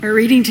Our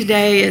reading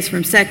today is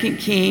from 2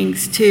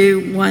 Kings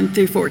 2, 1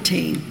 through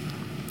 14.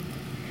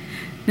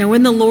 Now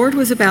when the Lord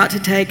was about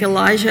to take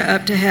Elijah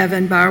up to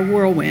heaven by a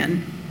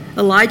whirlwind,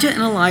 Elijah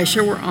and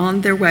Elisha were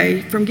on their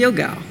way from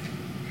Gilgal.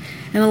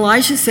 And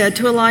Elisha said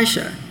to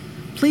Elisha,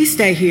 "Please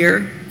stay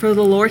here, for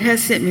the Lord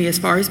has sent me as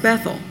far as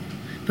Bethel."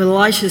 But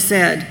Elisha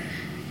said,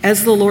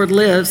 "As the Lord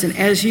lives, and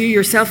as you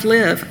yourself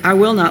live, I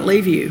will not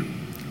leave you."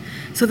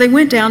 So they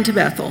went down to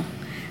Bethel,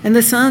 and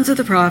the sons of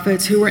the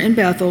prophets who were in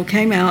Bethel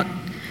came out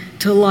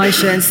to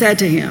Elisha and said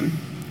to him,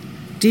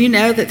 "Do you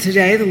know that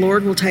today the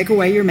Lord will take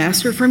away your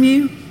master from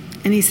you?"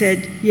 And he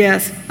said,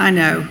 "Yes, I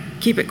know.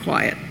 Keep it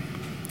quiet."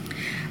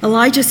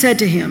 Elijah said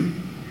to him,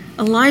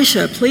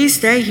 "Elisha, please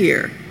stay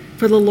here,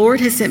 for the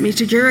Lord has sent me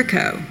to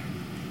Jericho."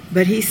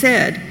 But he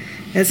said,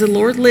 "As the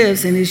Lord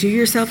lives and as you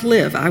yourself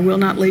live, I will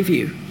not leave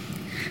you."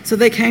 So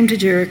they came to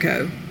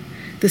Jericho.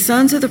 The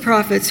sons of the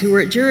prophets who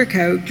were at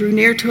Jericho drew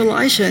near to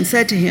Elisha and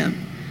said to him,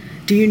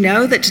 "Do you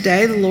know that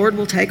today the Lord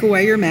will take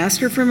away your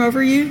master from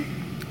over you?"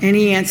 And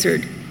he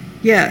answered,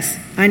 "Yes,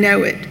 I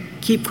know it.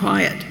 Keep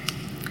quiet."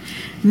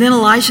 And then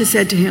Elisha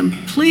said to him,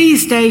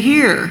 "Please stay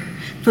here,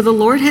 for the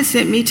Lord has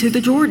sent me to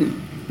the Jordan."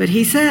 But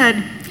he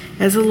said,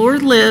 "As the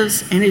Lord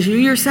lives, and as you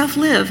yourself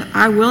live,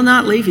 I will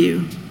not leave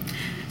you."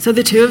 So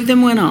the two of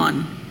them went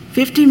on.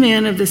 50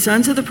 men of the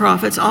sons of the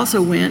prophets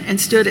also went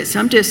and stood at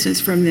some distance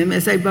from them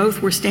as they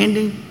both were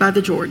standing by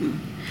the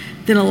Jordan.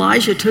 Then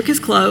Elijah took his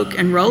cloak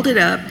and rolled it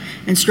up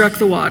and struck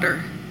the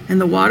water. And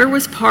the water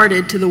was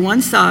parted to the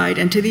one side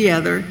and to the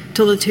other,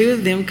 till the two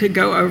of them could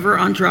go over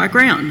on dry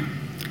ground.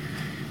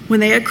 When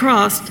they had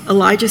crossed,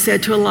 Elijah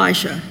said to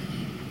Elisha,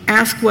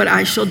 "Ask what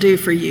I shall do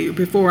for you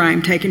before I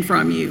am taken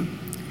from you."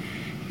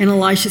 And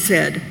Elisha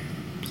said,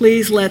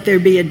 "Please let there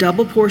be a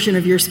double portion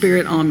of your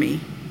spirit on me."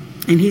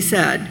 And he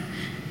said,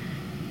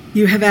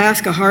 "You have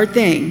asked a hard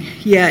thing,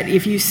 yet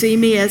if you see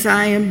me as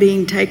I am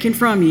being taken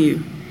from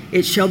you,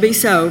 it shall be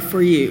so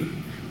for you.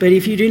 But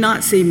if you do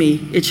not see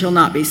me, it shall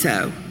not be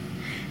so."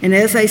 And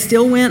as they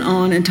still went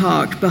on and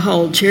talked,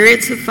 behold,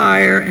 chariots of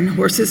fire and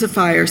horses of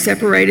fire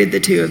separated the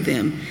two of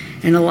them.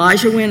 And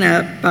Elijah went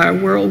up by a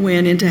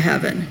whirlwind into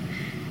heaven.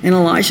 And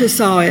Elisha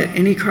saw it,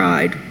 and he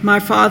cried, my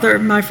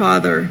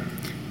father,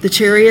 the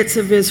chariots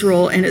of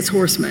Israel and its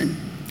horsemen."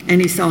 And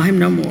he saw him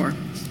no more.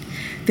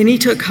 Then he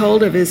took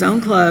hold of his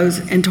own clothes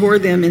and tore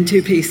them in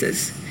two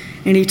pieces.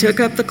 And he took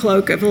up the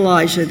cloak of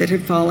Elijah that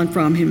had fallen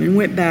from him and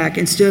went back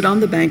and stood on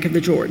the bank of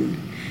the Jordan.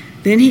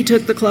 Then he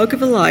took the cloak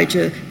of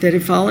Elijah that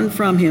had fallen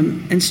from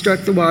him and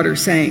struck the water,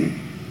 saying,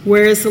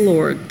 "Where is the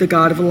Lord, the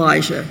God of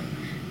Elijah?"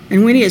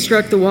 And when he had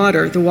struck the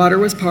water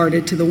was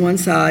parted to the one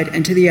side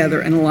and to the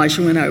other, and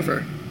Elisha went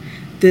over.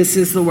 This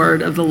is the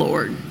word of the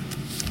Lord.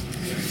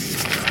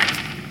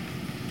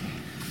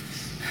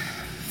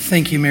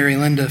 Thank you, Mary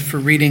Linda, for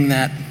reading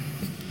that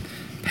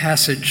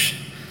passage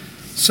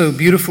so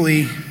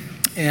beautifully.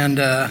 And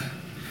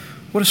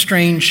what a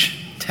strange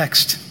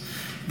text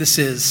this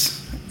is.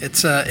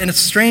 And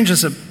it's strange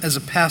as a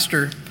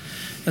pastor,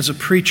 as a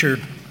preacher,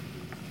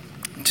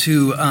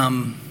 to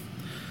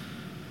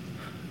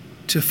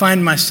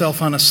find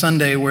myself on a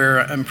Sunday where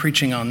I'm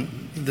preaching on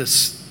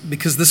this,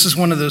 because this is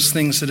one of those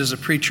things that as a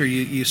preacher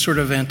you sort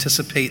of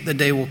anticipate the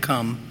day will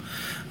come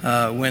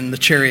when the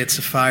chariots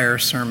of fire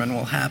sermon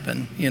will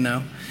happen,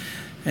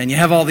 and you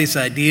have all these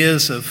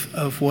ideas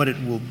of what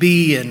it will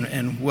be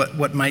and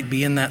what might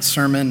be in that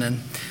sermon,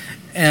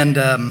 and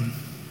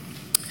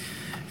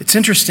it's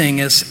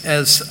interesting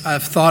as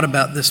I've thought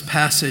about this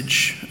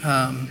passage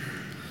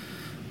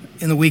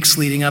in the weeks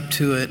leading up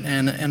to it,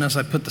 and as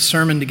I put the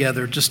sermon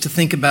together, just to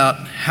think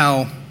about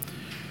how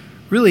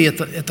really at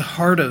the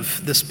heart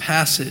of this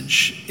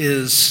passage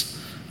is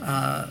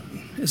a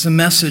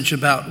message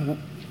about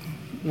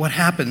what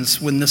happens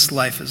when this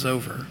life is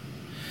over.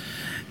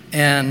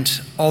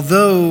 And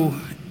although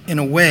in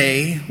a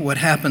way what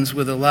happens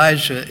with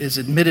Elijah is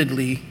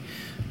admittedly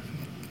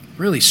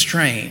really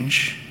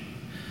strange,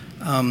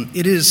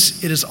 it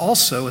is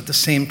also at the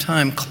same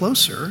time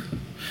closer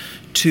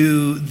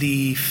to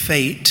the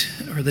fate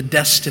or the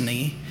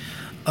destiny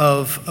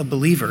of a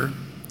believer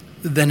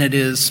than it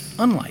is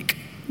unlike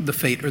the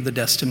fate or the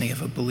destiny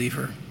of a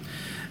believer.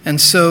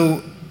 And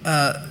so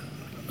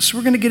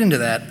we're going to get into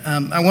that.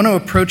 I want to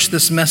approach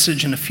this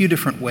message in a few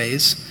different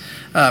ways,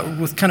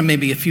 with kind of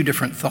maybe a few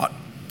different thought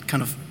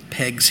kind of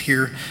pegs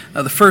here.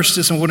 The first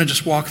is I want to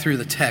just walk through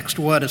the text,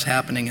 what is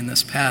happening in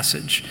this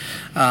passage,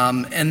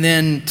 and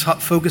then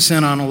focus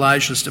in on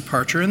Elijah's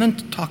departure, and then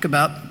talk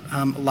about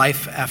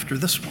life after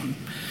this one.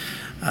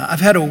 I've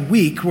had a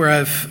week where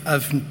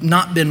I've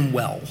not been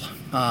well.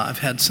 I've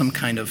had some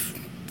kind of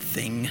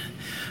thing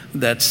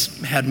that's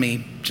had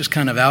me just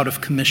kind of out of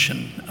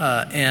commission,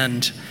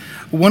 and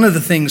one of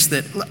the things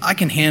that I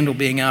can handle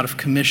being out of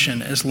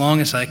commission as long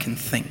as I can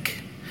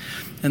think.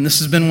 And this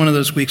has been one of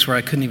those weeks where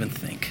I couldn't even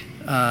think.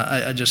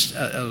 I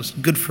was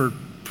good for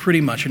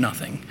pretty much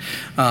nothing,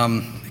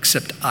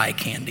 except eye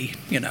candy,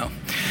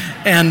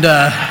 and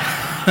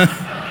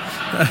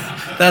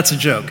that's a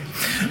joke,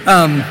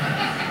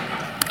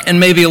 and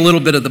maybe a little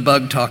bit of the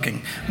bug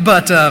talking.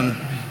 But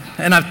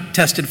and I've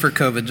tested for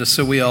COVID just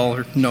so we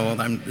all know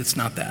it's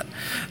not that.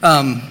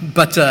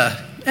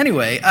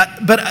 Anyway,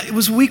 but it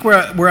was a week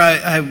where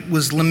I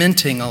was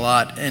lamenting a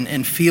lot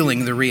and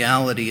feeling the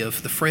reality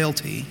of the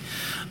frailty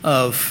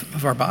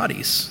of our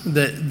bodies,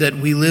 that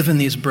we live in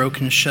these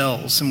broken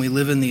shells, and we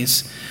live in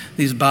these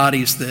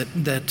bodies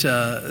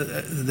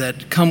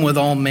that come with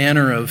all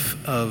manner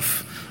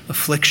of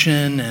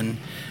affliction and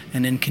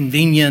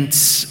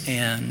inconvenience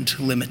and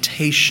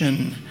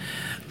limitation,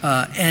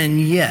 and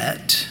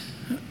yet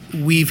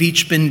we've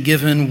each been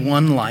given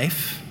one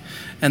life.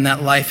 And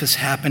that life is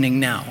happening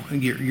now.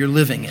 You're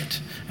living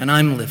it, and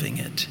I'm living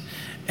it.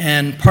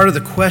 And part of the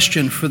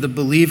question for the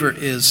believer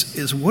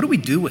is what do we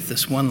do with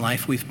this one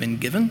life we've been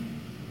given?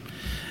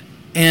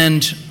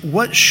 And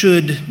what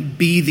should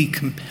be the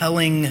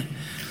compelling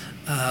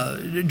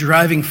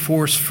driving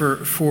force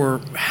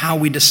for how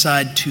we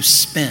decide to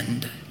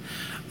spend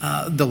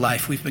the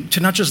life we've been, to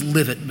not just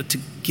live it, but to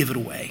give it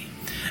away?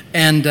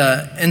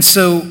 And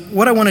so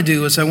what I want to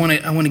do is I want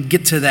to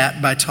get to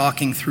that by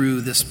talking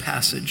through this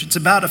passage. It's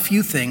about a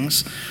few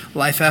things: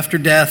 life after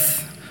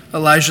death,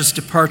 Elijah's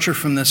departure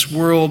from this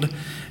world,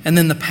 and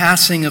then the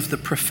passing of the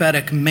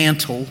prophetic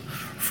mantle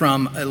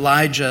from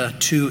Elijah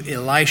to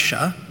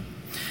Elisha.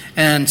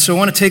 And so I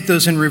want to take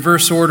those in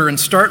reverse order and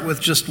start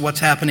with just what's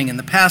happening in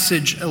the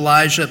passage: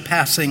 Elijah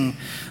passing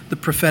the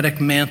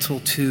prophetic mantle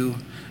to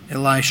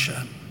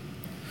Elisha.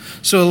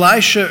 So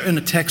Elisha, in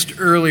a text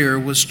earlier,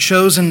 was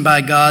chosen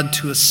by God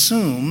to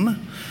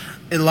assume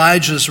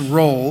Elijah's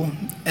role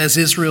as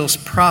Israel's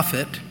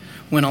prophet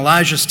when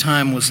Elijah's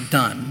time was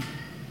done.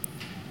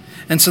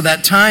 And so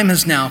that time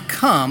has now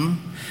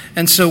come,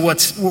 and so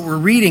what we're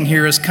reading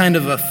here is kind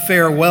of a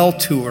farewell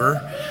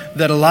tour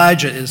that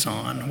Elijah is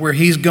on, where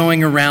he's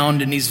going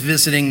around and he's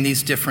visiting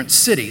these different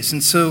cities.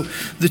 And so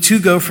the two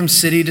go from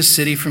city to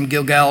city, from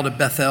Gilgal to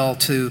Bethel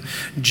to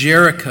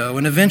Jericho,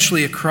 and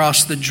eventually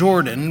across the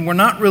Jordan. We're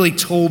not really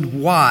told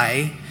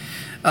why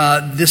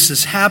this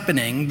is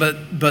happening,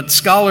 but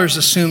scholars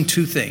assume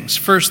two things.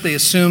 First, they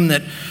assume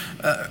that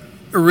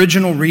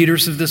original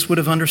readers of this would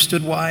have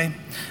understood why.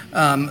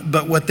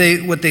 But what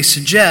they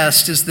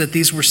suggest is that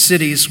these were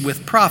cities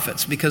with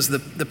prophets, because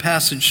the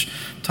passage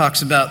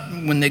talks about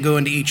when they go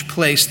into each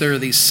place, there are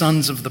these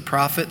sons of the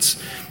prophets,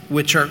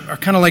 which are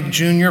kind of like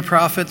junior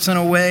prophets in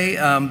a way,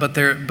 but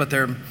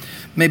they're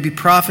maybe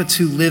prophets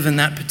who live in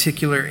that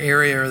particular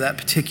area or that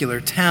particular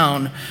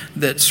town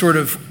that sort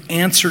of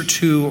answer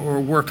to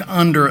or work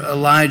under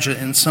Elijah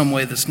in some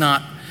way that's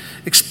not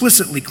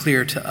explicitly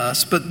clear to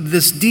us. But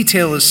this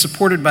detail is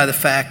supported by the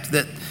fact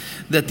that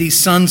these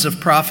sons of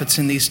prophets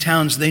in these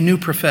towns, they knew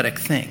prophetic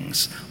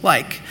things,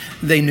 like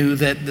they knew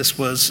that this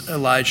was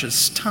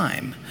Elijah's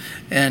time,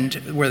 and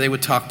where they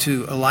would talk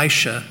to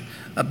Elisha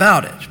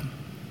about it.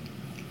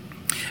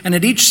 And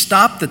at each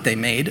stop that they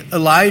made,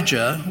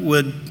 Elijah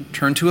would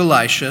turn to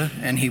Elisha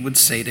and he would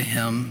say to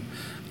him,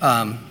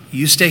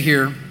 you stay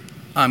here,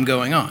 I'm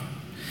going on.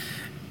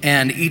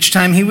 And each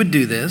time he would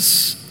do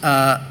this,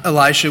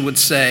 Elisha would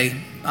say,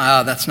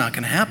 that's not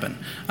going to happen.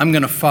 I'm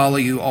going to follow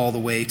you all the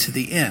way to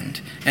the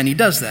end. And he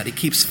does that. He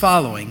keeps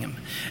following him.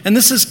 And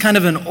this is kind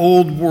of an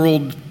old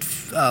world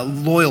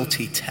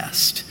loyalty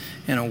test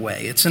in a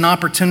way. It's an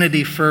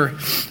opportunity for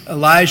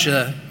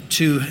Elijah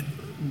to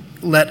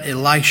let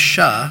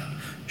Elisha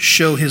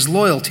show his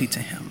loyalty to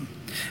him.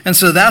 And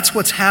so that's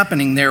what's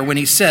happening there when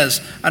he says,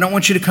 I don't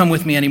want you to come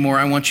with me anymore.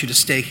 I want you to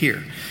stay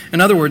here.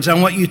 In other words, I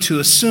want you to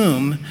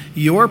assume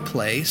your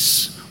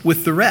place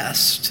with the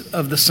rest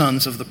of the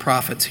sons of the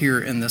prophets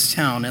here in this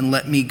town, and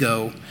let me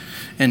go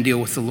and deal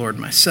with the Lord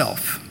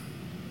myself.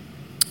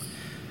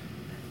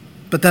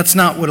 But that's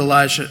not what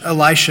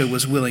Elisha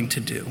was willing to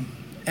do.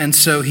 And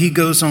so he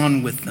goes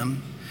on with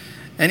them.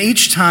 And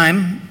each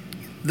time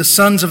the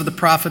sons of the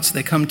prophets,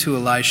 they come to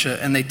Elisha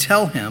and they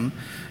tell him,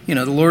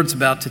 the Lord's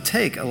about to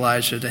take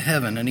Elijah to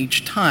heaven. And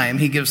each time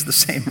he gives the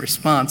same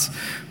response,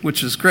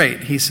 which is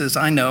great. He says,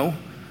 I know,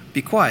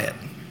 be quiet.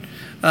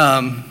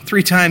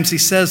 3 times he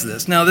says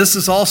this. Now, this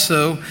is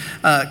also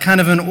kind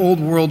of an old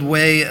world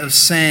way of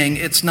saying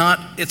it's not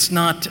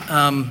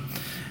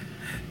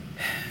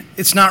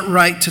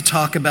right to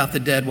talk about the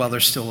dead while they're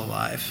still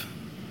alive.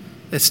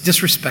 It's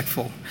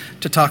disrespectful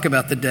to talk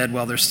about the dead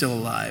while they're still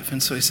alive.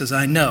 And so he says,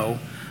 I know,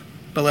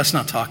 but let's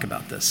not talk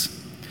about this.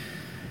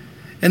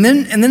 And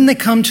then they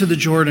come to the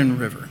Jordan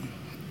River.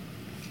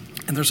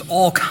 And there's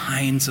all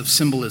kinds of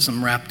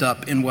symbolism wrapped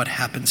up in what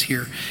happens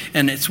here.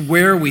 And it's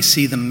where we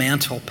see the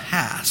mantle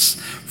pass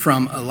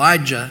from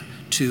Elijah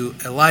to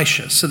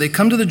Elisha. So they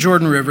come to the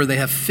Jordan River. They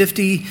have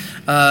 50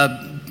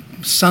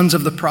 sons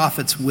of the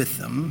prophets with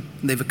them.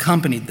 They've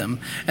accompanied them.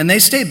 And they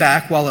stay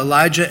back while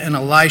Elijah and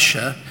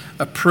Elisha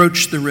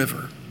approach the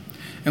river.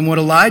 And what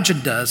Elijah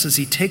does is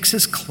he takes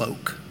his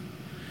cloak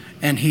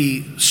and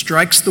he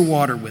strikes the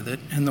water with it,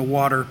 and the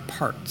water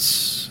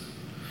parts.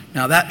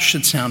 Now that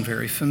should sound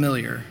very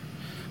familiar,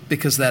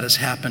 because that has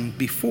happened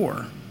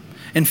before.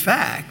 In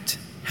fact,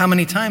 how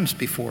many times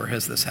before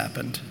has this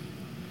happened?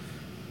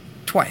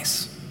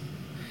 Twice.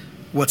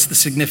 What's the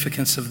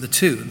significance of the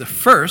two? The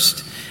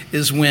first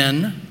is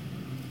when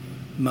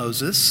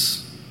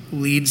Moses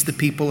leads the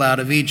people out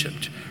of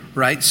Egypt,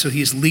 right? So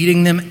he's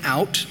leading them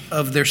out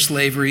of their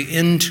slavery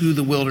into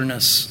the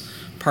wilderness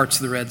parts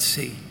of the Red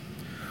Sea.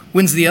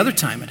 When's the other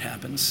time it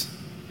happens?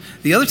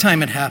 The other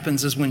time it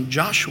happens is when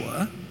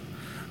Joshua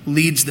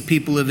leads the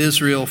people of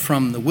Israel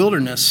from the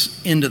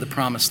wilderness into the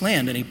promised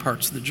land, and he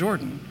parts the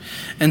Jordan.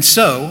 And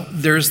so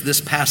there's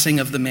this passing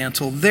of the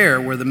mantle there,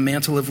 where the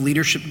mantle of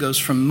leadership goes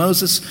from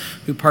Moses,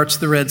 who parts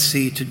the Red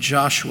Sea, to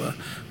Joshua,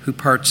 who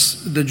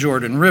parts the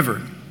Jordan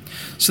River.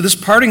 So this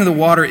parting of the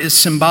water is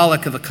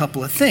symbolic of a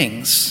couple of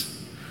things.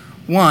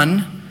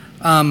 One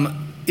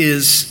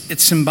is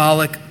it's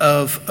symbolic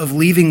of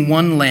leaving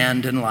one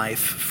land and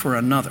life for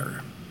another.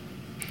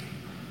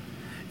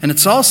 And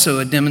it's also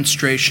a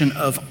demonstration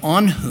of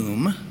on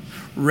whom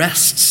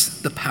rests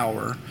the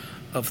power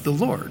of the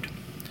Lord.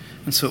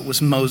 And so it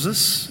was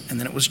Moses, and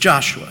then it was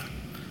Joshua.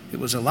 It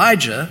was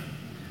Elijah,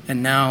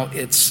 and now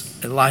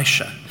it's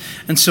Elisha.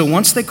 And so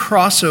once they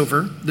cross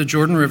over the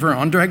Jordan River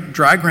on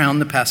dry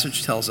ground, the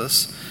passage tells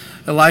us,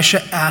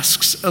 Elisha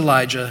asks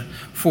Elijah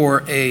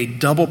for a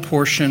double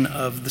portion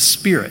of the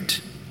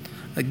Spirit.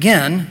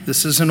 Again,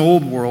 this is an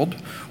old world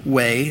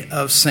way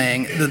of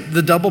saying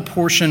the double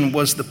portion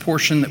was the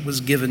portion that was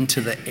given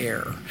to the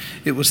heir.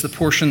 It was the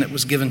portion that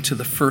was given to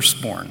the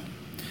firstborn.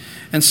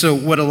 And so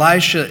what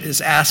Elisha is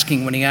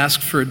asking when he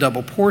asks for a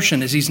double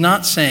portion is he's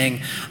not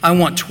saying, I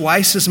want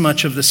twice as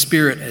much of the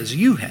Spirit as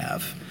you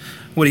have.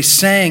 What he's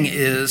saying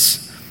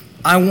is,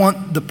 I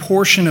want the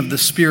portion of the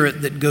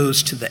Spirit that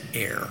goes to the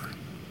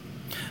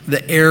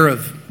heir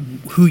of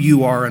who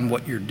you are and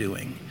what you're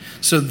doing.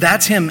 So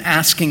that's him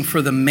asking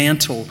for the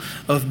mantle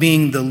of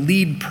being the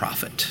lead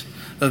prophet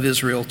of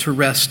Israel to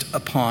rest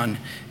upon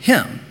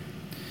him.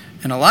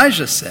 And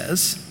Elijah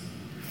says,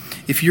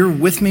 if you're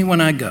with me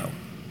when I go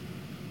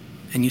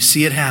and you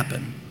see it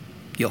happen,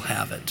 you'll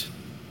have it.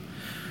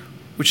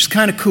 Which is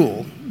kind of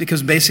cool,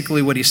 because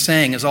basically what he's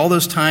saying is all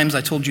those times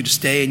I told you to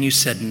stay and you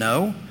said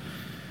no,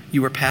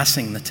 you were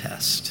passing the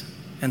test.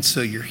 And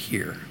so you're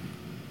here.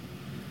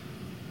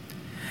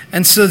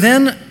 And so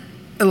then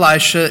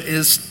Elisha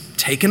is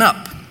taken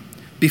up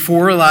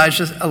before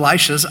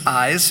Elisha's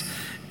eyes,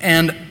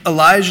 and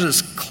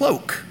Elijah's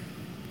cloak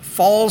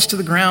falls to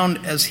the ground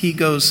as he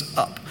goes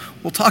up.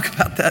 We'll talk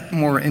about that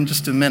more in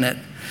just a minute.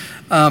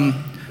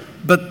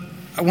 But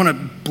I want to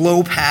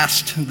blow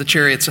past the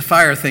chariots of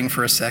fire thing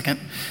for a second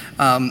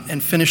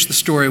and finish the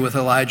story with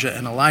Elijah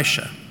and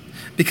Elisha.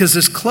 Because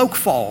this cloak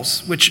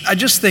falls, which I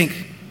just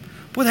think,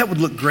 boy, that would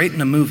look great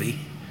in a movie,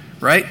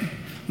 right?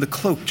 The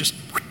cloak just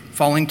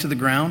falling to the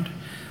ground.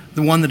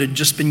 The one that had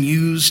just been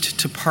used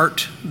to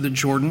part the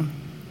Jordan.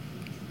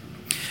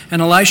 And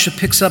Elisha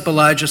picks up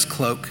Elijah's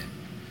cloak,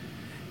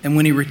 and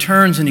when he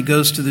returns and he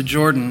goes to the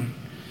Jordan,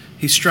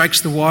 he strikes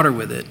the water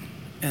with it,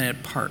 and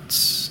it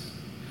parts,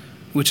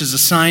 which is a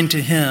sign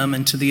to him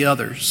and to the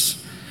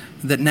others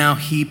that now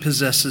he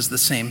possesses the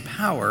same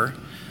power,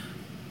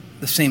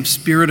 the same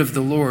Spirit of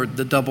the Lord,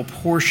 the double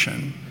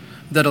portion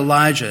that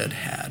Elijah had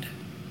had.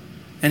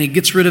 And he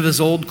gets rid of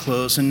his old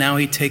clothes, and now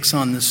he takes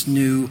on this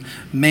new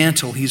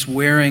mantle. He's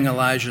wearing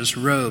Elijah's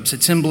robes.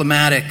 It's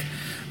emblematic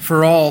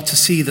for all to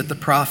see that the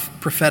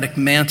prophetic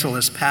mantle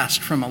has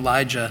passed from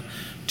Elijah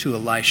to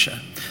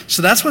Elisha.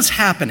 So that's what's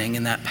happening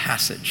in that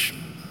passage.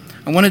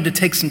 I wanted to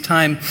take some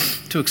time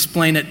to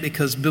explain it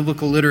because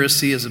biblical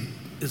literacy is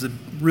a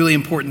really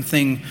important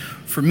thing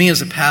for me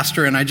as a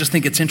pastor, and I just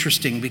think it's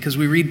interesting because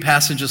we read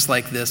passages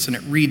like this and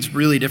it reads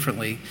really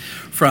differently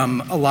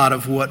from a lot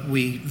of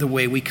the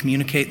way we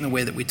communicate and the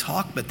way that we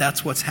talk, but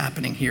that's what's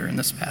happening here in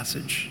this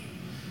passage.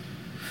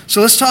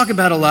 So let's talk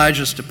about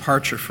Elijah's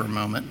departure for a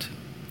moment.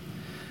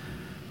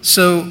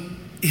 So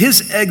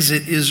his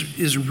exit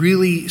is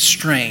really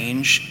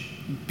strange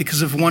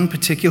because of one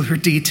particular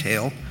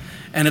detail,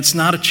 and it's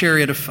not a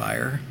chariot of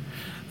fire,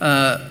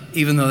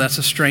 even though that's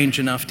a strange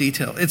enough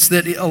detail. It's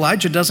that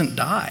Elijah doesn't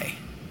die.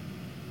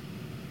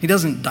 He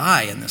doesn't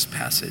die in this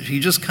passage. He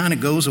just kind of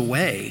goes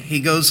away. He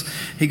goes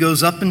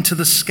up into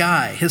the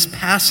sky. His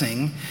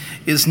passing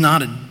is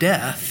not a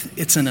death,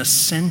 it's an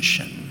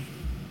ascension.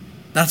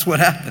 That's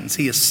what happens.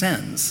 He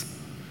ascends.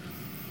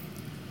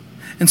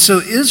 And so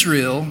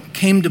Israel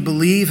came to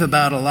believe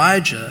about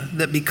Elijah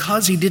that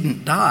because he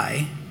didn't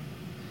die,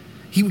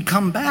 he would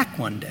come back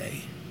one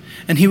day.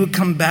 And he would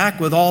come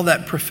back with all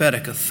that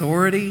prophetic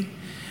authority,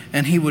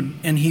 and he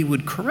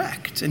would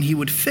correct, and he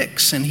would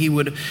fix, and he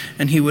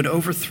would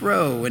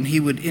overthrow, and he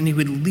would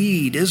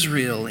lead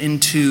Israel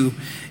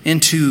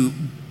into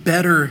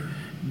better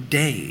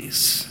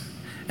days.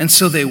 And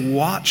so they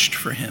watched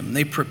for him.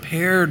 They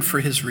prepared for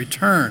his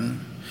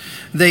return.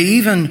 They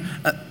even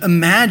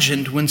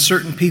imagined when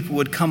certain people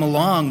would come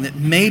along that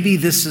maybe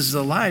this is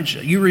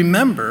Elijah. You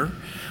remember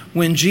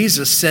when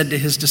Jesus said to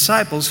his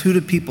disciples, "Who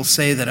do people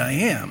say that I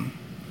am?"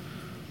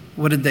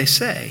 What did they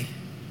say?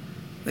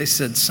 They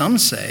said, some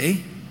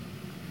say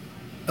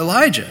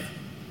Elijah.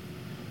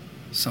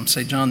 Some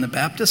say John the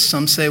Baptist.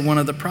 Some say one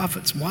of the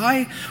prophets.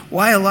 Why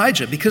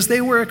Elijah? Because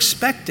they were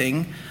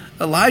expecting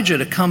Elijah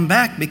to come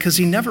back because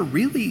he never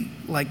really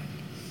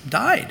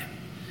died.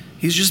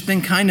 He's just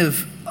been kind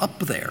of up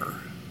there.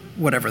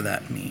 whatever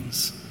that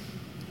means.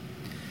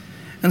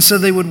 And so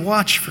they would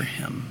watch for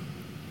him.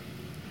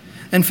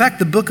 In fact,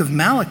 the book of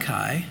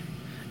Malachi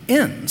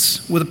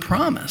ends with a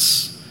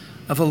promise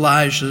of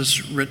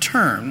Elijah's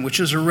return, which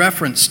is a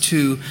reference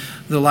to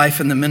the life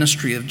and the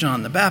ministry of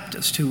John the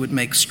Baptist, who would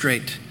make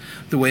straight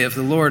the way of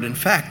the Lord. In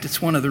fact,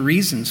 it's one of the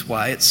reasons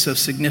why it's so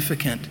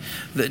significant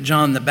that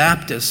John the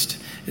Baptist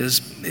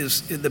is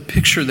the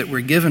picture that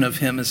we're given of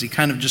him as he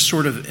kind of just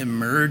sort of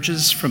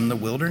emerges from the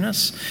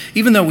wilderness.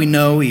 Even though we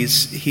know he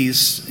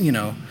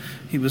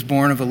was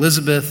born of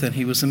Elizabeth and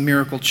he was a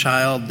miracle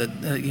child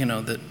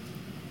that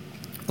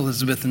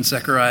Elizabeth and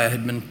Zechariah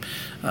had been,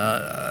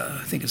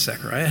 I think it's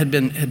Zechariah, had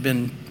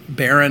been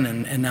barren,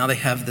 and now they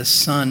have this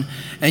son.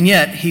 And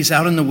yet he's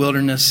out in the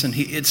wilderness, and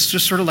it's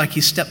just sort of like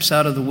he steps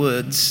out of the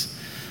woods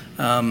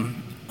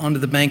onto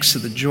the banks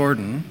of the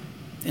Jordan,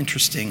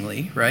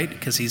 interestingly, right?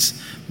 Because he's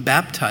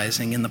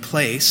baptizing in the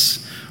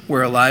place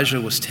where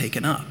Elijah was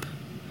taken up.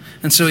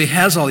 And so he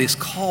has all these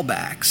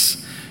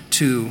callbacks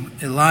to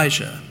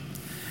Elijah.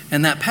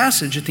 And that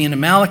passage at the end of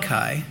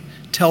Malachi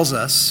tells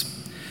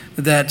us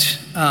that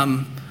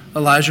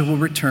Elijah will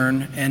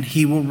return and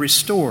he will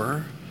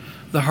restore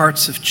the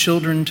hearts of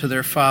children to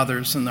their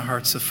fathers and the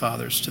hearts of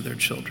fathers to their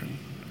children,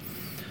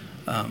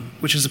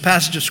 which is a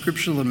passage of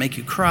Scripture that will make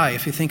you cry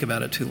if you think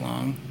about it too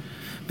long.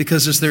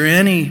 Because is there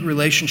any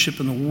relationship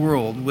in the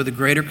world with a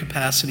greater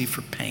capacity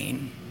for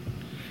pain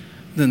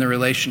than the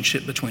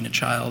relationship between a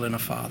child and a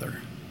father?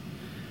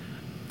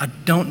 I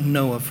don't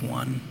know of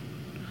one.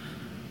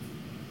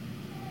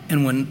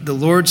 And when the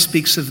Lord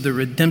speaks of the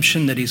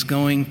redemption that he's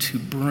going to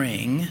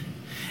bring,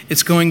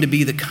 it's going to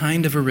be the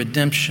kind of a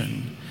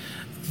redemption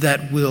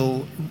that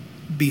will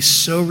be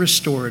so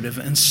restorative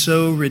and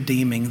so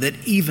redeeming that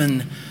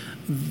even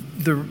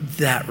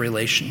that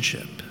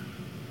relationship,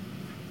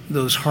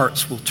 those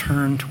hearts will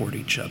turn toward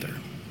each other.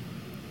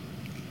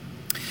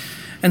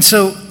 And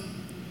so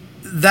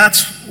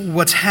that's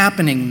what's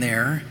happening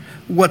there.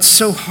 What's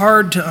so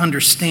hard to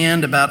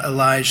understand about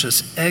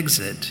Elijah's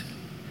exit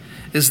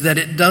is that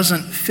it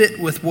doesn't fit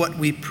with what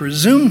we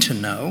presume to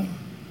know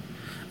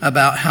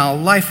about how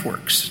life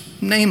works.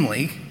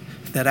 Namely,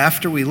 that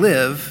after we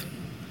live,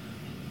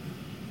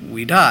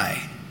 we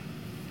die.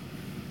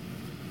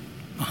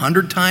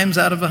 100 times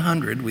out of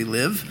 100, we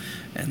live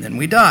and then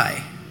we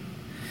die.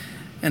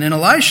 And in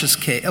Elijah's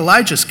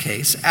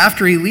case,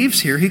 after he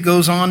leaves here, he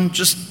goes on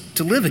just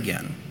to live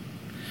again.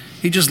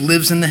 He just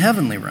lives in the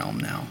heavenly realm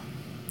now.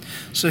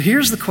 So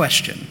here's the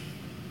question.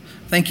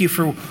 Thank you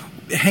for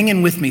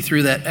hanging with me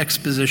through that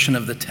exposition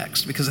of the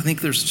text, because I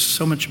think there's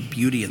so much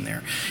beauty in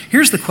there.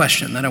 Here's the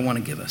question that I want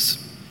to give us.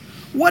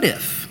 What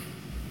if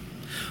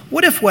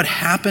what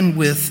happened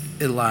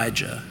with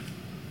Elijah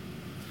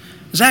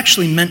is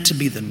actually meant to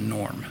be the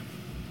norm?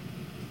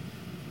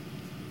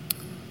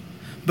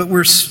 But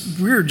we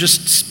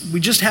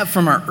just have,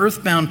 from our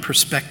earthbound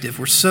perspective,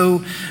 we're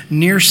so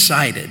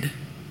nearsighted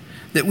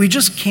that we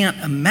just can't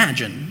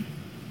imagine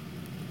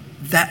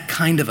that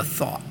kind of a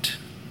thought.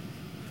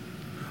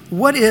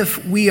 What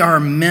if we are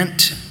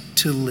meant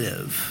to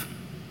live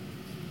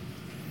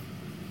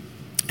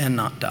and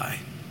not die?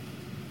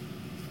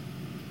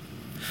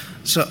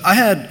 So I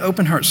had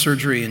open heart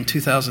surgery in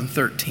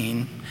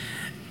 2013,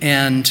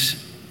 and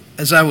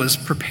as I was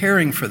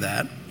preparing for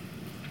that,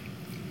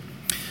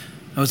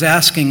 I was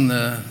asking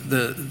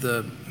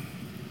the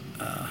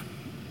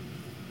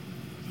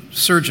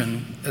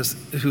surgeon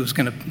who was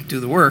going to do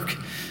the work.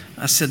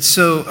 I said,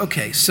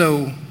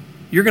 so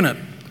you're going to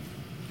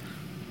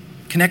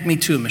connect me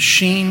to a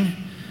machine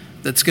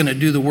that's going to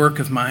do the work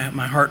of my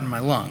heart and my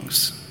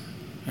lungs?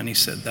 And he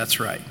said, that's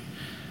right.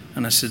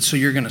 And I said, so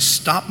you're going to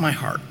stop my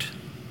heart?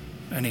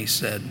 And he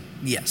said,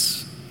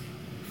 yes.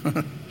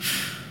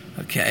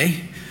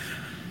 Okay.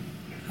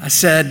 I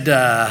said,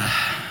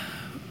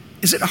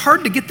 is it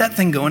hard to get that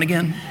thing going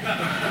again?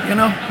 You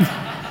know?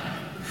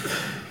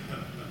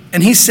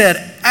 And he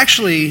said,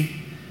 actually,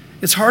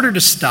 it's harder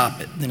to stop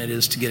it than it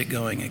is to get it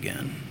going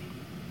again,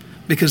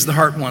 because the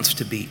heart wants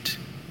to beat.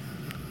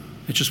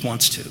 It just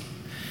wants to.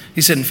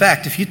 He said, in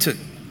fact, if you took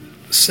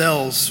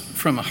cells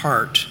from a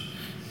heart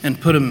and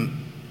put them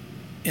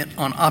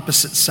on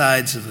opposite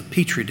sides of a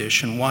petri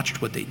dish and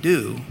watched what they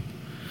do,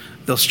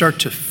 they'll start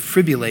to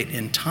fibrillate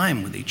in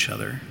time with each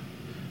other,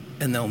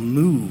 and they'll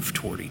move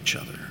toward each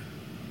other.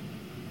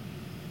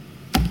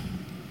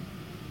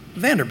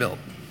 Vanderbilt,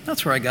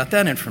 that's where I got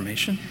that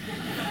information.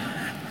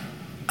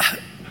 I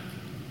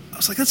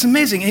was like, that's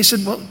amazing. And he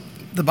said, well,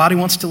 the body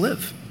wants to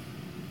live.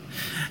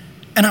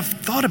 And I've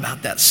thought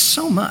about that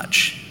so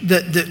much,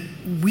 that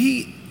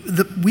we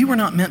were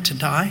not meant to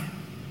die.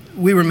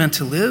 We were meant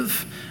to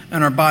live,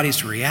 and our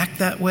bodies react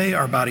that way.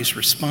 Our bodies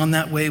respond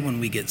that way when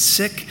we get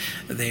sick.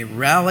 They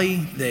rally.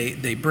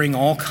 They bring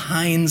all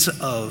kinds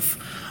of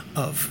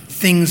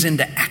things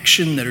into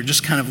action that are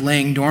just kind of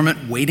laying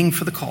dormant, waiting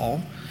for the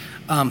call,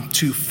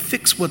 to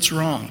fix what's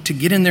wrong, to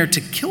get in there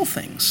to kill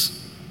things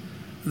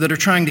that are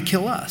trying to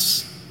kill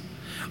us.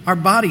 Our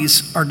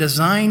bodies are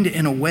designed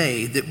in a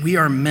way that we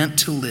are meant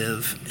to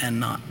live and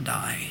not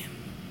die.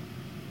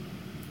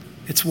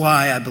 It's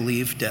why I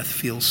believe death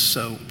feels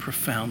so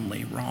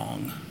profoundly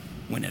wrong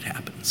when it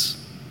happens.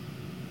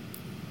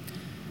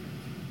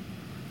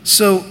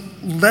 So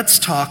let's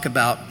talk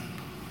about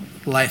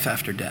life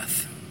after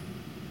death.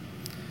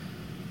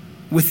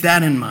 With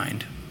that in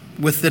mind,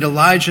 with that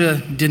Elijah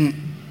didn't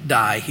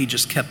die, he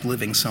just kept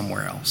living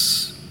somewhere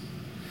else.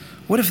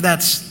 What if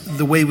that's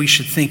the way we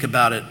should think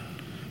about it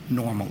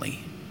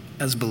normally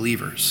as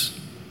believers?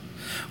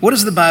 What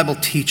does the Bible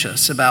teach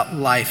us about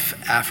life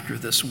after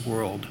this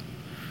world?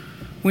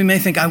 We may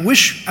think, I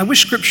wish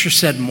Scripture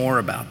said more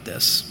about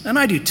this, and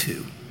I do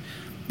too,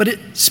 but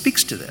it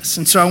speaks to this.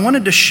 And so I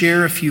wanted to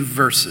share a few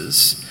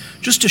verses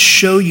just to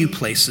show you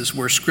places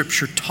where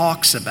Scripture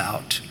talks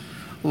about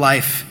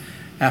life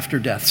after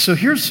death. So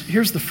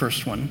here's the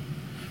first one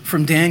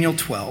from Daniel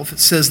 12. It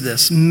says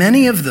this,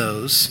 "Many of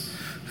those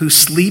who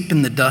sleep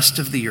in the dust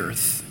of the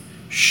earth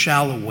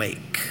shall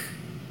awake,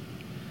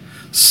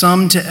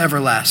 some to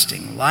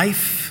everlasting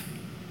life,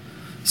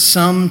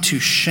 some to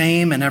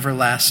shame and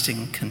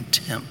everlasting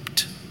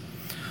contempt."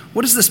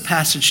 What is this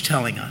passage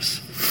telling us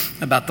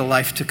about the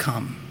life to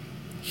come?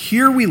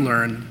 Here we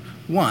learn,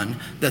 one,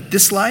 that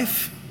this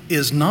life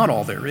is not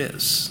all there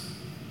is.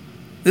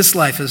 This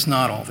life is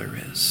not all there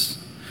is.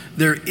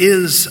 There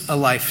is a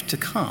life to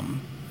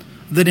come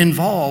that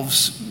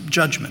involves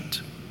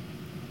judgment.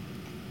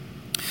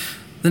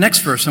 The next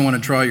verse I want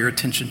to draw your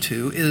attention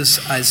to is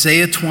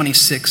Isaiah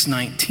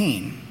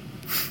 26:19.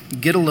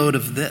 Get a load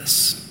of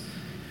this.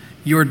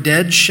 "Your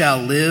dead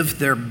shall live,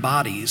 their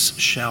bodies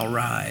shall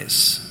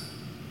rise.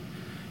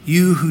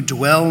 You who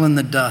dwell in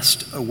the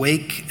dust,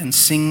 awake and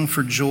sing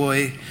for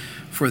joy,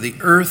 for the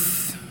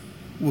earth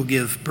will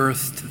give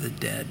birth to the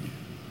dead."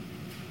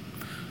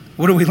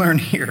 What do we learn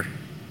here?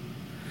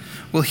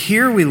 Well,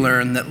 here we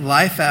learn that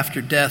life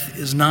after death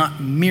is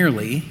not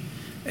merely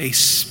a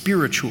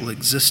spiritual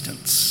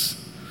existence,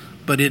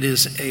 but it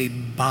is a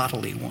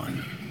bodily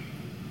one,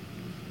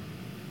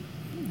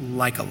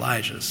 like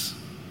Elijah's.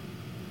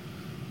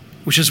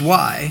 Which is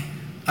why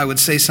I would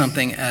say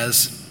something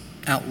as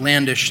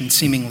outlandish and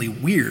seemingly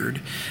weird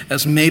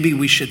as maybe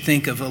we should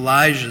think of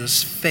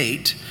Elijah's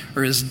fate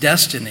or his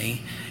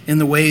destiny in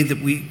the way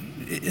that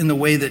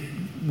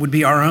would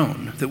be our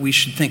own, that we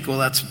should think, well,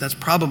 that's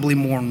probably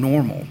more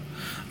normal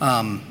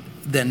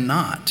than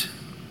not.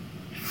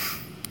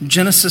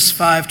 Genesis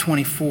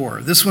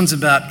 5:24. This one's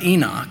about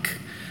Enoch,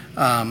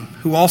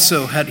 who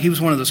also he was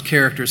one of those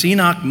characters.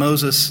 Enoch,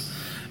 Moses,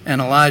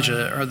 and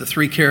Elijah are the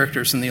three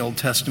characters in the Old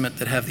Testament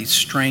that have these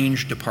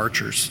strange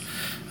departures.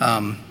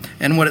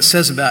 And what it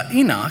says about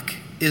Enoch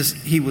is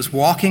he was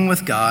walking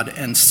with God,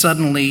 and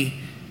suddenly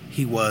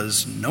he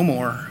was no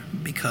more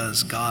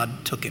because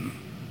God took him.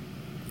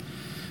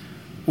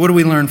 What do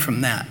we learn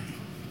from that?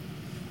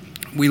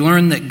 We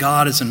learn that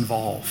God is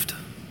involved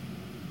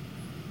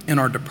in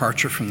our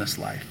departure from this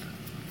life.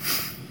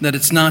 That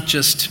it's not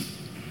just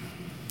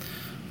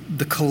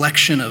the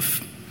collection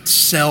of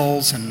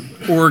cells and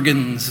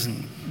organs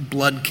and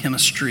blood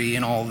chemistry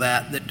and all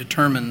that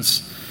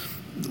determines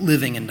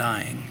living and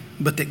dying,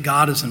 but that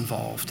God is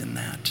involved in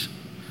that.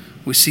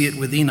 We see it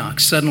with Enoch.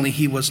 Suddenly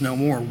he was no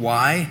more.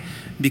 Why?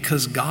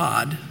 Because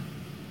God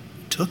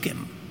took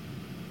him.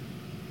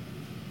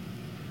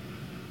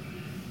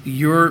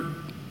 Your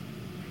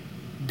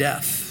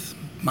death,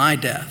 my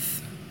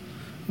death,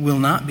 will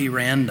not be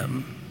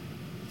random,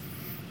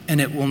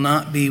 and it will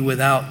not be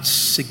without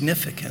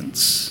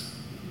significance,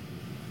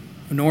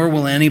 nor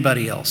will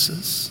anybody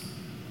else's,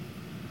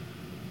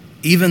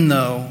 even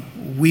though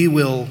we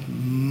will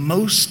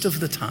most of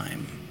the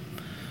time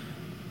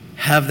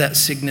have that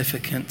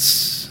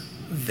significance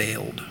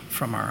veiled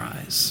from our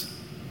eyes.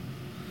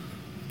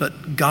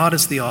 But God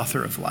is the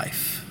author of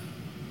life.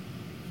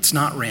 It's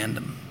not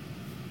random.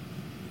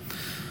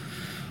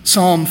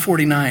 Psalm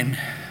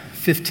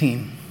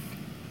 49:15.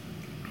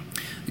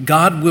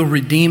 God will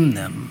redeem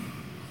them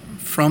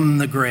from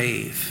the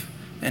grave,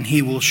 and he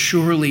will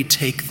surely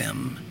take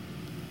them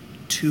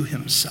to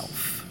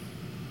himself.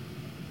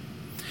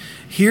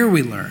 Here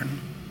we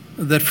learn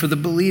that for the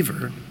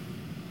believer,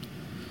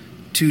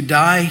 to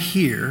die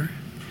here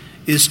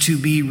is to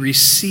be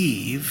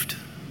received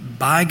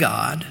by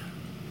God,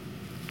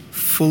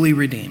 fully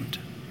redeemed.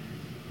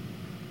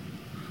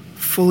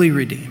 Fully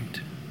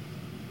redeemed.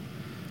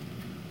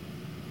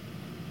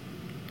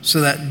 So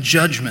that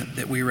judgment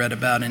that we read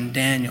about in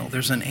Daniel,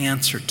 there's an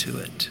answer to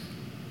it.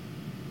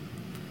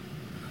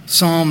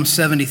 Psalm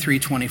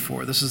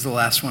 73:24. This is the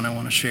last one I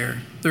want to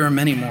share. There are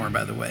many more,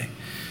 by the way.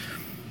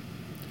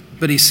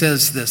 But he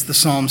says this, the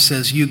psalm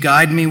says, "You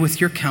guide me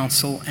with your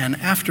counsel, and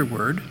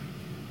afterward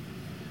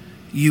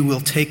you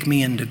will take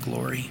me into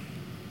glory."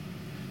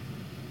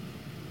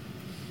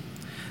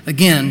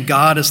 Again,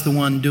 God is the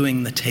one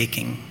doing the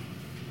taking.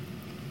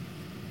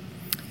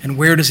 And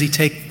where does he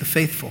take the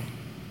faithful?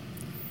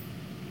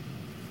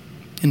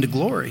 Into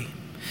glory,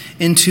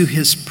 into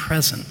his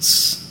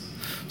presence.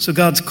 So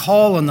God's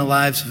call on the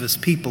lives of his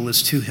people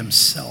is to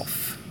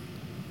himself.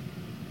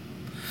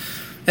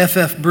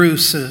 F.F.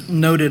 Bruce, a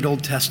noted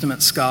Old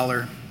Testament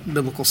scholar,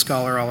 biblical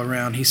scholar all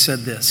around. He said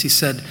this. He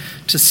said,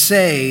 to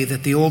say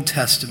that the Old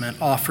Testament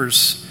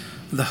offers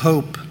the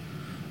hope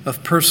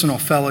of personal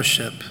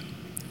fellowship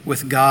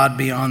with God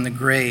beyond the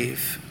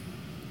grave.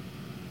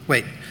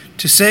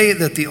 To say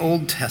that the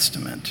Old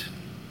Testament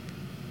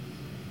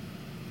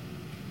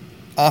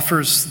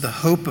offers the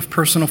hope of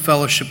personal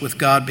fellowship with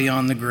God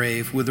beyond the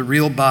grave with a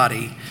real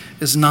body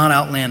is not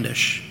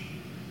outlandish,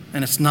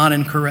 and it's not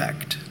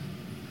incorrect.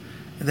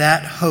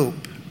 That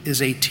hope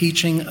is a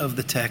teaching of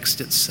the text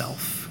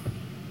itself.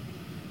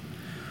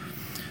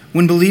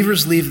 When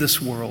believers leave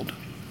this world,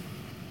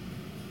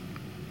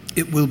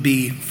 it will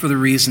be for the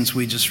reasons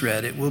we just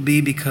read. It will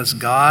be because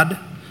God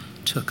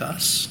took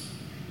us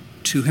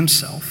to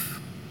himself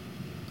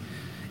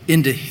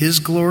into his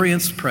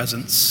glorious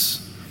presence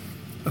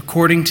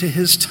according to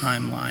his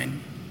timeline,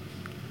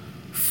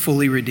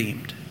 fully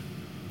redeemed.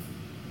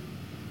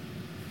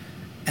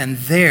 And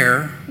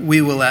there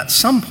we will at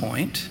some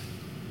point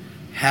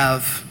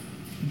have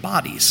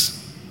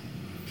bodies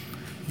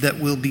that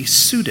will be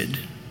suited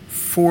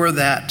for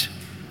that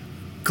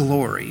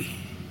glory.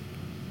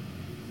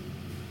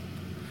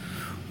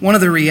 One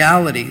of the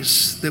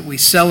realities that we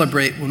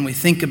celebrate when we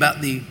think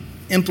about the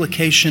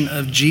implication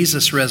of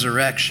Jesus'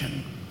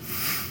 resurrection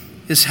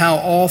is how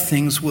all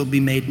things will be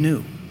made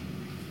new.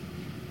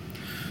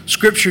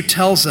 Scripture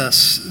tells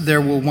us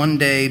there will one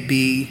day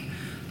be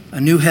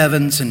a new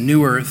heavens and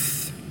new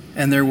earth,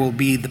 and there will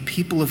be the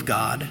people of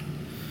God,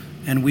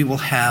 and we will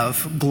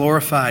have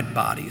glorified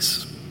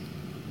bodies.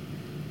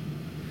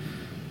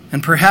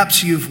 And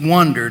perhaps you've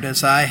wondered,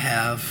 as I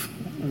have,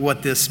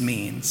 what this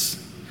means.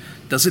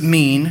 Does it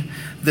mean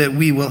that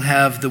we will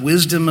have the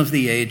wisdom of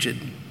the aged,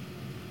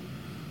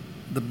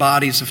 the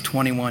bodies of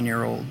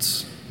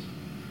 21-year-olds,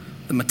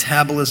 the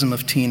metabolism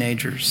of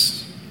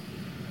teenagers,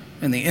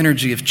 and the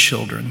energy of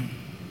children?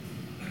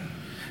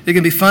 It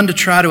can be fun to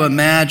try to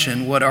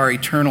imagine what our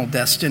eternal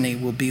destiny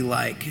will be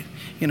like.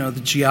 You know,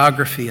 the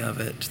geography of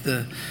it,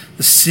 the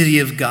city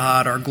of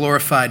God, our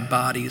glorified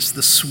bodies,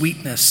 the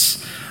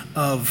sweetness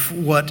of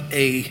what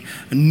a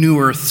new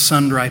earth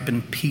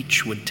sun-ripened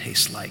peach would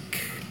taste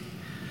like.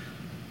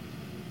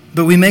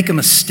 But we make a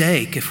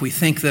mistake if we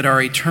think that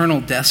our eternal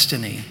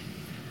destiny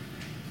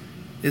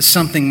is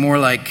something more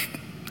like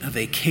a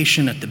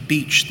vacation at the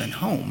beach than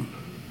home.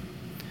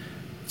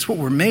 It's what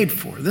we're made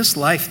for. This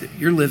life that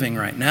you're living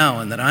right now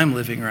and that I'm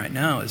living right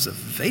now is a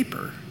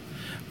vapor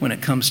when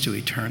it comes to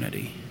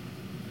eternity.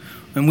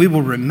 And we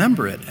will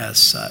remember it as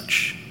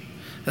such,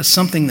 as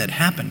something that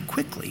happened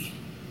quickly.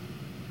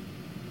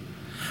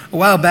 A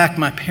while back,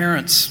 my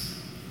parents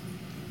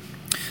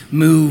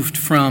moved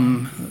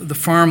from the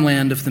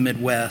farmland of the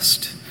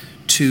Midwest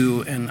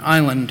to an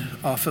island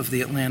off of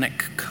the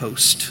Atlantic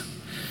coast.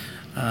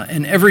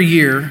 And every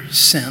year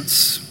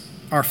since,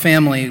 our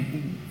family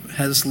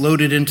has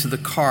loaded into the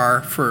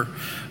car for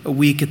a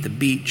week at the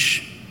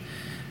beach.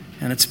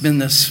 And it's been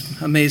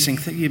this amazing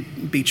thing. You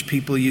beach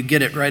people, you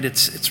get it, right?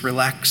 It's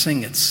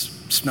relaxing. It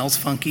smells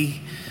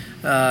funky.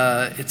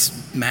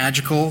 It's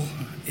magical.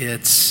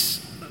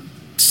 It's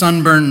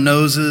sunburned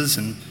noses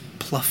and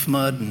pluff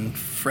mud and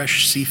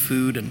fresh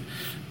seafood and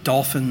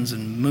dolphins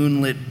and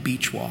moonlit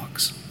beach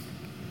walks.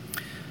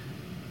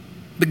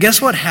 But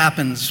guess what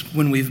happens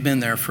when we've been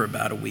there for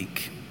about a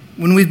week?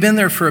 When we've been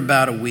there for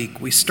about a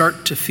week, we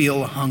start to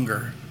feel a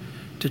hunger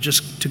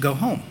to go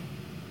home.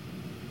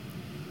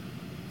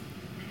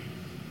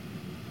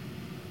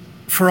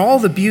 For all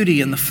the beauty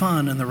and the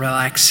fun and the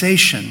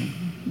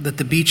relaxation that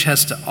the beach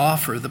has to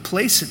offer, the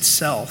place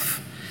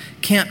itself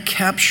can't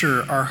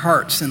capture our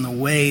hearts in the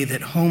way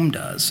that home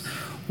does.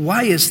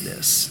 Why is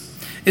this?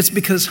 It's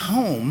because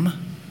home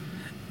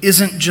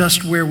isn't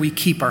just where we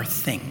keep our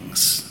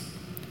things.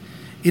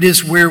 It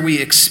is where we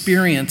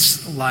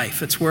experience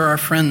life. It's where our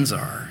friends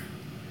are.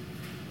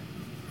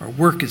 Our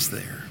work is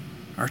there.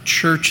 Our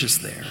church is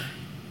there.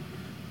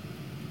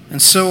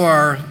 And so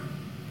are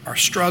our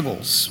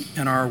struggles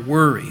and our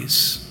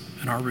worries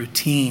and our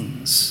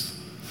routines.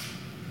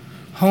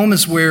 Home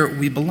is where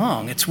we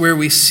belong. It's where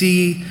we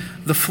see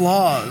the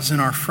flaws in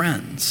our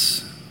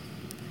friends.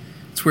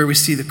 It's where we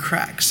see the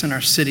cracks in our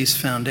city's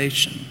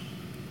foundation.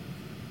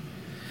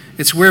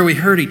 It's where we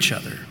hurt each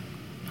other,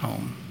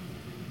 home.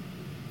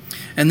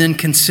 And then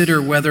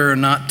consider whether or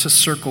not to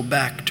circle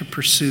back to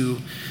pursue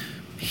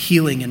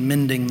healing and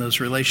mending those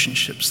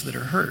relationships that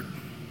are hurt.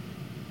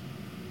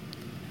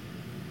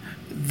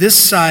 This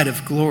side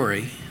of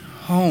glory,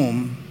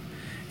 home,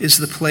 is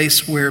the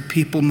place where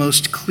people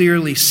most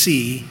clearly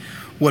see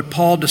what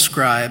Paul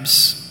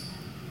describes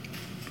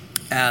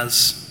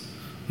as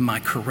my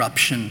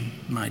corruption,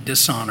 my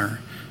dishonor,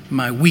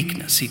 my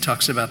weakness. He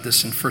talks about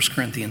this in 1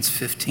 Corinthians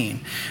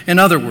 15. In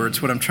other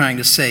words, what I'm trying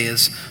to say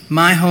is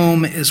my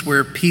home is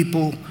where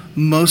people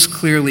most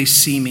clearly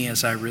see me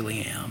as I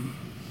really am.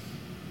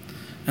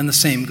 And the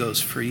same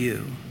goes for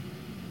you.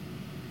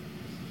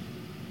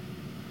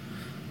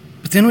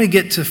 But then we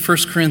get to 1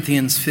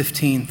 Corinthians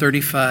 15,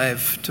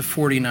 35 to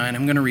 49.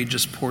 I'm going to read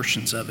just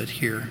portions of it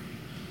here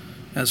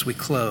as we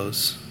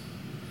close.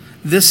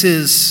 This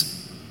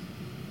is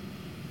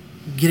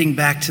getting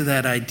back to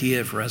that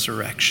idea of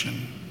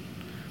resurrection.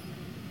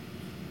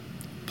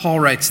 Paul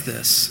writes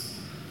this: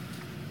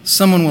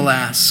 someone will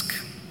ask,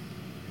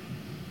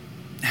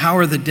 how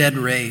are the dead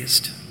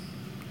raised?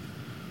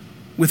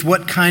 With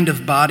what kind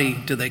of body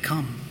do they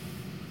come?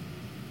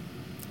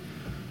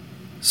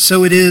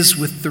 So it is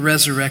with the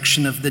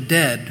resurrection of the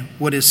dead.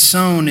 What is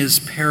sown is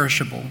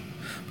perishable,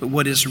 but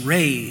what is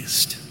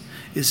raised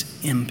is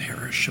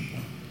imperishable.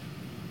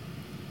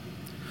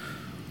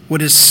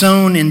 What is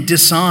sown in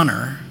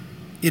dishonor,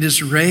 it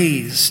is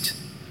raised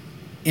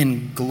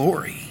in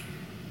glory.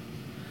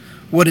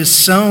 What is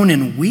sown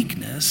in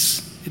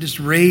weakness, it is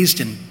raised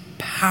in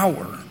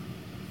power.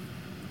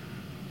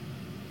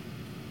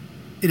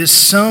 It is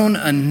sown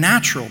a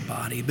natural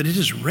body, but it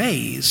is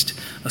raised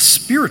a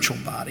spiritual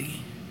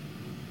body.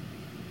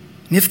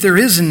 And if there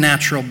is a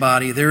natural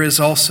body, there is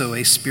also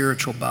a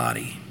spiritual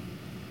body.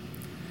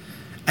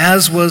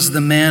 As was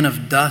the man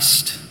of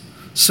dust,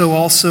 so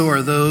also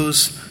are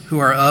those who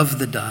are of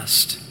the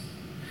dust.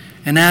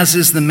 And as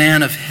is the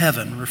man of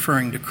heaven,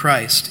 referring to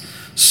Christ,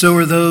 so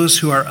are those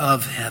who are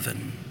of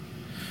heaven.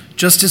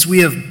 Just as we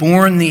have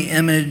borne the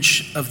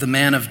image of the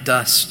man of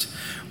dust,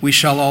 we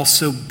shall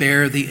also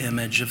bear the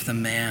image of the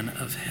man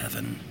of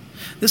heaven.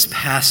 This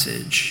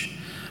passage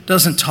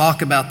doesn't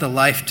talk about the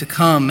life to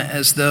come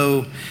as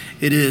though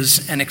it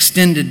is an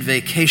extended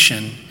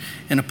vacation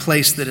in a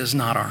place that is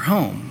not our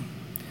home.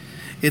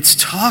 It's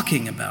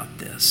talking about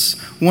this.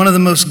 One of the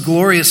most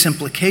glorious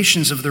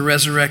implications of the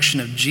resurrection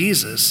of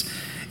Jesus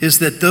is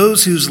that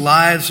those whose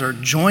lives are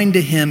joined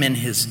to him in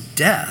his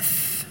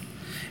death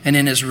and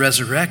in his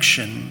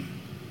resurrection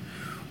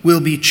will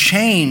be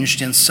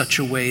changed in such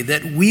a way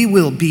that we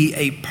will be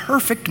a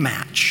perfect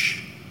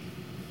match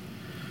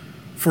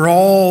for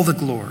all the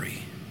glory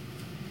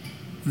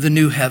the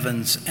new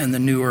heavens and the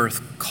new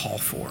earth call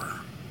for.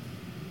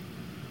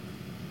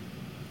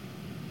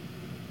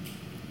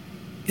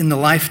 In the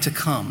life to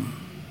come,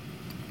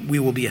 we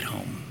will be at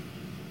home.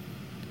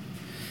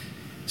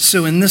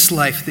 So in this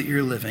life that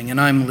you're living, and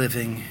I'm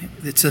living,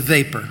 it's a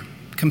vapor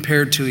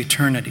compared to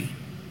eternity.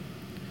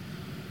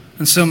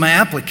 And so my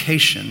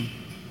application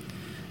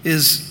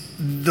is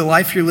the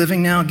life you're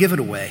living now, give it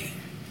away.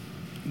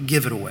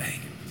 Give it away.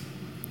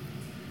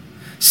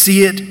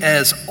 See it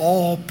as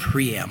all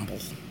preamble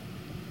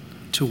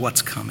to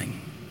what's coming,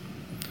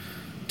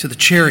 to the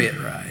chariot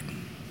ride.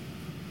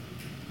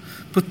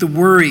 Put the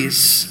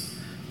worries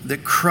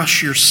that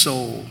crush your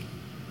soul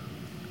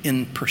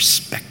in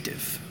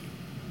perspective.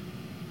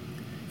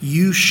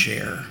 You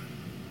share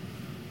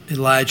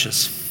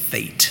Elijah's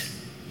fate.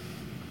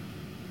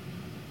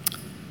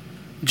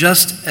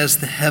 Just as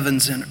the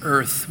heavens and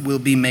earth will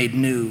be made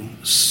new,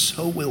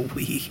 so will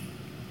we.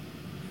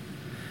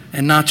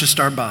 And not just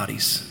our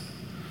bodies,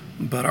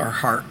 but our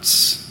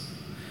hearts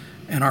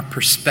and our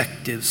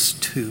perspectives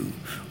too.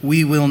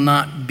 We will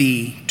not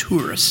be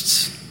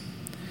tourists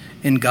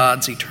in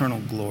God's eternal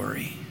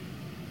glory.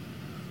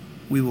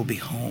 We will be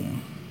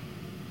home.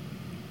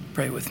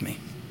 Pray with me.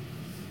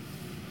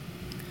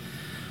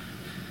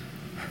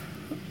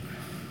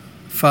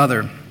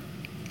 Father,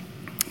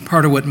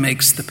 part of what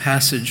makes the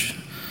passage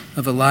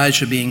of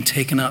Elijah being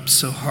taken up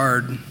so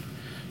hard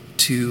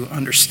to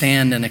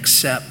understand and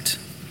accept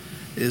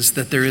is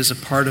that there is a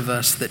part of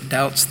us that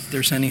doubts that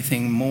there's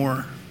anything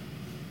more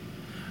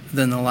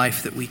than the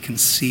life that we can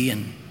see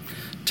and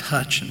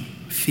touch and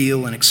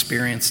feel and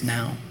experience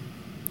now.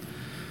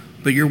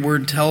 But your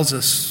word tells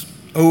us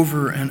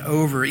over and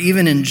over,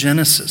 even in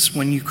Genesis,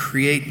 when you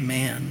create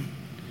man,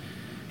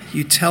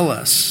 you tell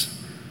us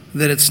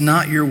that it's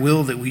not your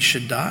will that we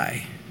should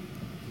die,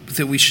 but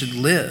that we should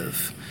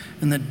live,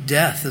 and that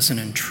death is an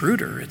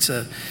intruder. It's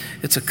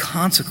a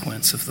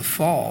consequence of the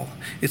fall.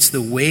 It's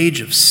the wage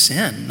of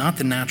sin, not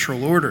the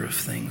natural order of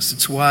things.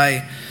 It's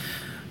why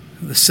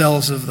the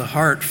cells of the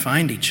heart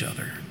find each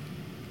other,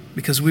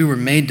 because we were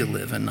made to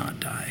live and not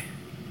die.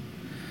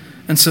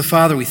 And so,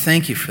 Father, we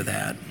thank you for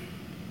that.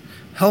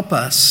 Help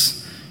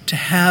us to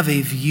have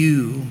a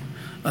view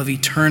of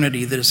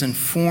eternity that is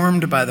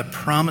informed by the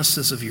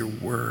promises of your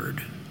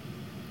word,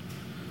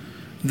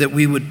 that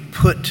we would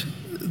put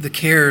the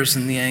cares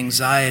and the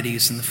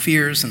anxieties and the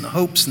fears and the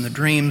hopes and the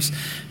dreams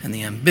and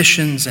the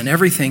ambitions and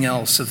everything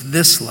else of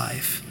this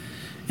life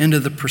into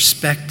the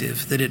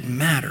perspective that it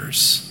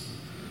matters,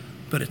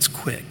 but it's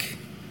quick.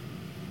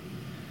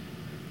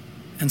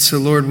 And so,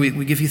 Lord,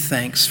 we give you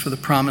thanks for the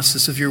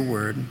promises of your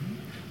word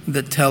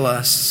that tell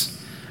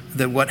us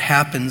that what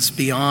happens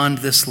beyond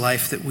this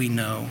life that we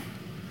know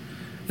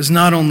is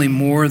not only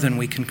more than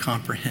we can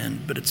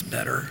comprehend, but it's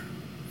better.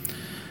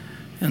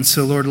 And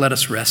so, Lord, let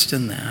us rest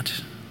in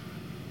that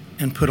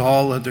and put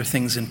all other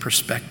things in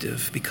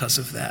perspective because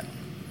of that.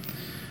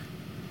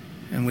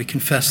 And we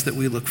confess that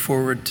we look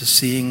forward to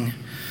seeing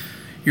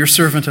your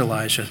servant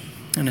Elijah.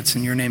 And it's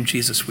in your name,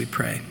 Jesus, we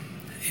pray.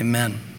 Amen.